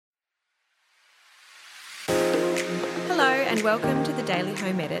and welcome to the Daily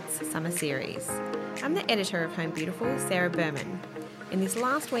Home Edits Summer Series. I'm the editor of Home Beautiful, Sarah Berman. In this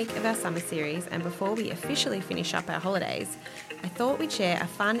last week of our summer series, and before we officially finish up our holidays, I thought we'd share a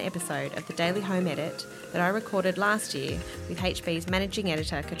fun episode of the Daily Home Edit that I recorded last year with HB's managing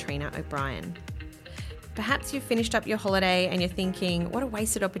editor, Katrina O'Brien. Perhaps you've finished up your holiday and you're thinking, what a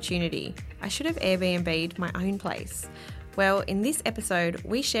wasted opportunity. I should have Airbnb'd my own place. Well, in this episode,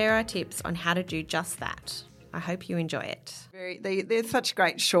 we share our tips on how to do just that. I hope you enjoy it. They're such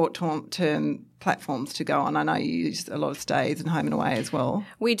great short-term platforms to go on. I know you use a lot of stays and home and away as well.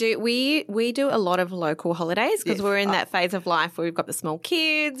 We do. We do a lot of local holidays because we're in that phase of life where we've got the small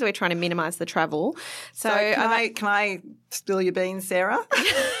kids. We're trying to minimise the travel. So can I spill your beans, Sarah?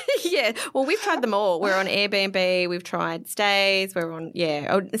 Yeah. Well, we've tried them all. We're on Airbnb. We've tried stays. We're on,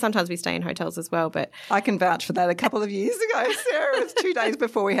 sometimes we stay in hotels as well. But I can vouch for that. A couple of years ago, Sarah, it was 2 days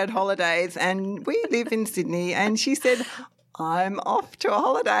before we had holidays, and we live in Sydney, and she said, I'm off to a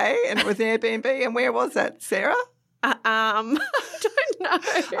holiday, and it was Airbnb. And where was that, Sarah? I don't know.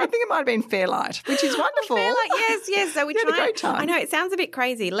 I think it might have been Fairlight, which is wonderful. Fairlight, yes. So we had a great time. I know it sounds a bit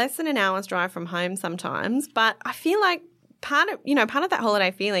crazy, less than an hour's drive from home sometimes, but I feel like part of that holiday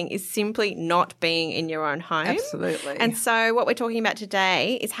feeling is simply not being in your own home. Absolutely. And so what we're talking about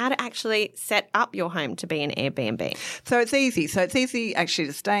today is how to actually set up your home to be an Airbnb. So it's easy. Actually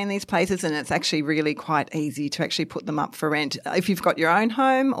to stay in these places, and it's actually really quite easy to actually put them up for rent if you've got your own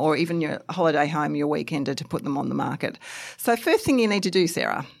home or even your holiday home, your weekender, to put them on the market. So first thing you need to do,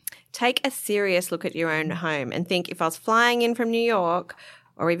 Sarah. Take a serious look at your own home and think, if I was flying in from New York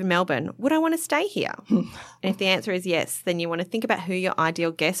or even Melbourne, would I want to stay here? And if the answer is yes, then you want to think about who your ideal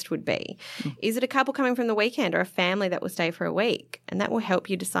guest would be. Is it a couple coming from the weekend or a family that will stay for a week? And that will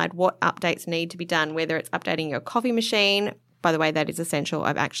help you decide what updates need to be done, whether it's updating your coffee machine. By the way, that is essential.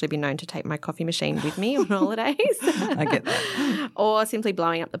 I've actually been known to take my coffee machine with me on holidays. I get that. Or simply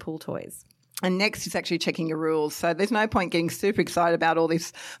blowing up the pool toys. And next is actually checking your rules. So there's no point getting super excited about all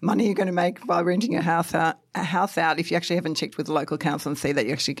this money you're going to make by renting a house out if you actually haven't checked with the local council and see that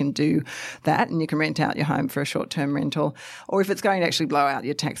you actually can do that and you can rent out your home for a short-term rental, or if it's going to actually blow out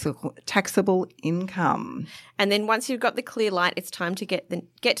your taxable income. And then once you've got the clear light, it's time to get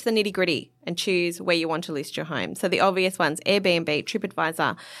to the nitty-gritty and choose where you want to list your home. So the obvious ones, Airbnb,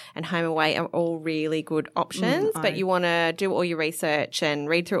 TripAdvisor and HomeAway, are all really good options, but you want to do all your research and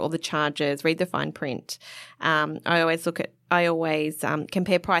read through all the charges, read the fine print. I always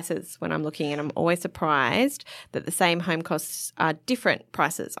compare prices when I'm looking, and I'm always surprised that the same home costs are different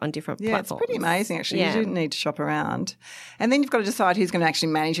prices on different platforms. Yeah, it's pretty amazing actually. Yeah. You do need to shop around. And then you've got to decide who's going to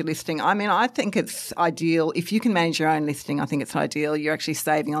actually manage your listing. I mean, I think it's ideal. If you can manage your own listing, I think it's ideal. You're actually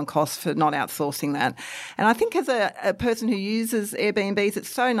saving on costs for not outsourcing that. And I think as a person who uses Airbnbs, it's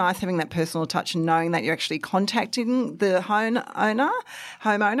so nice having that personal touch and knowing that you're actually contacting the homeowner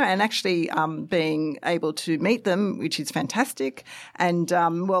and actually being able to meet them, which is fantastic. And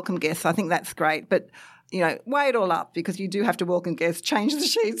welcome guests. I think that's great. But, weigh it all up, because you do have to welcome guests, change the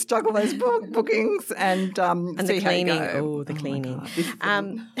sheets, juggle those bookings and see the cleaning. How you go. Oh, the cleaning.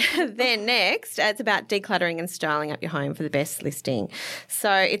 Then next, it's about decluttering and styling up your home for the best listing.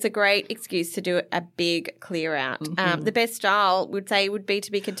 So it's a great excuse to do a big clear out. The best style would be to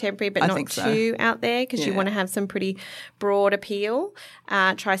be contemporary but not too out there, because you want to have some pretty broad appeal.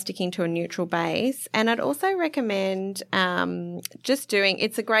 Try sticking to a neutral base. And I'd also recommend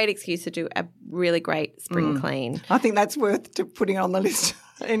it's a great excuse to do a really great spring clean. I think that's worth putting on the list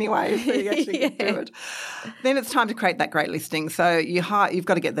anyway, so you actually can do it. Then it's time to create that great listing. So you've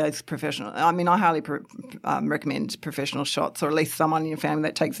got to get those professional. I mean, I highly recommend professional shots, or at least someone in your family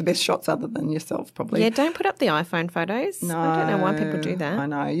that takes the best shots other than yourself, probably. Yeah, don't put up the iPhone photos. No, I don't know why people do that. I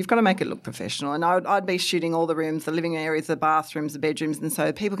know. You've got to make it look professional. And I'd be shooting all the rooms, the living areas, the bathrooms, the bedrooms, and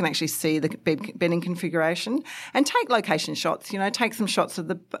so people can actually see the bedding configuration, and take location shots. Take some shots of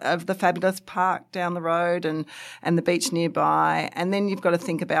the fabulous park down the road and the beach nearby. And then you've got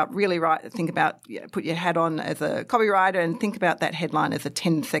to put your hat on as a copywriter and think about that headline as a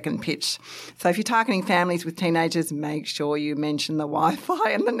 10-second pitch. So if you're targeting families with teenagers, make sure you mention the Wi-Fi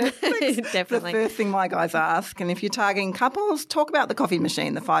and the Netflix. Definitely. The first thing my guys ask. And if you're targeting couples, talk about the coffee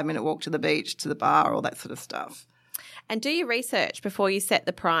machine, the 5-minute walk to the beach, to the bar, all that sort of stuff. And do your research before you set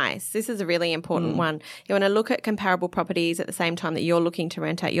the price. This is a really important one. You want to look at comparable properties at the same time that you're looking to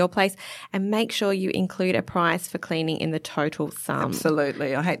rent out your place, and make sure you include a price for cleaning in the total sum.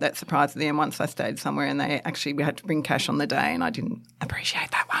 Absolutely. I hate that surprise at the end. Once I stayed somewhere and we had to bring cash on the day, and I didn't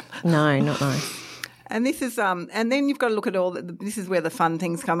appreciate that one. No, not nice. And this is, and then you've got to look at this is where the fun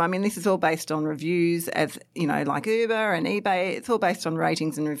things come. I mean, this is all based on reviews, as you know, like Uber and eBay. It's all based on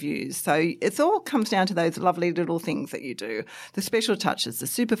ratings and reviews. So it's all comes down to those lovely little things that you do. The special touches, the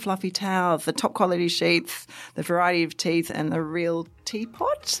super fluffy towels, the top quality sheets, the variety of teas, and the real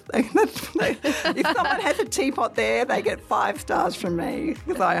teapot. If someone has a teapot there, they get 5 stars from me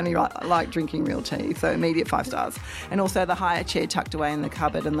because I only like drinking real tea. So immediate 5 stars. And also the hire chair tucked away in the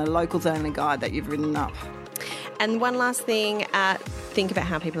cupboard and the locals only guide that you've written up. And one last thing, think about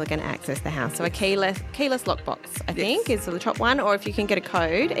how people are going to access the house. So a keyless lockbox, I think, is the top one, or if you can get a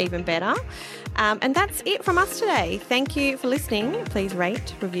code, even better. And that's it from us today. Thank you for listening. Please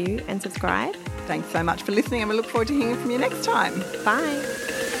rate, review and subscribe. Thanks so much for listening, and we look forward to hearing from you next time. Bye.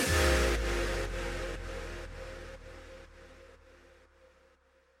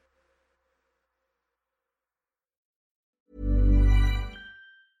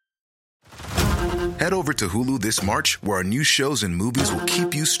 Head over to Hulu this March, where our new shows and movies will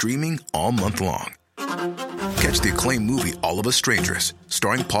keep you streaming all month long. Catch the acclaimed movie All of Us Strangers,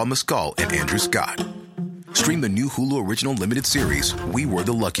 starring Paul Mescal and Andrew Scott. Stream the new Hulu original limited series We Were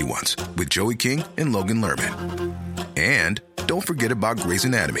the Lucky Ones with Joey King and Logan Lerman. And don't forget about Grey's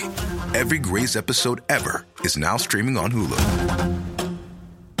Anatomy. Every Grey's episode ever is now streaming on Hulu.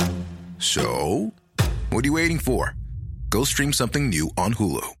 So, what are you waiting for? Go stream something new on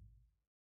Hulu.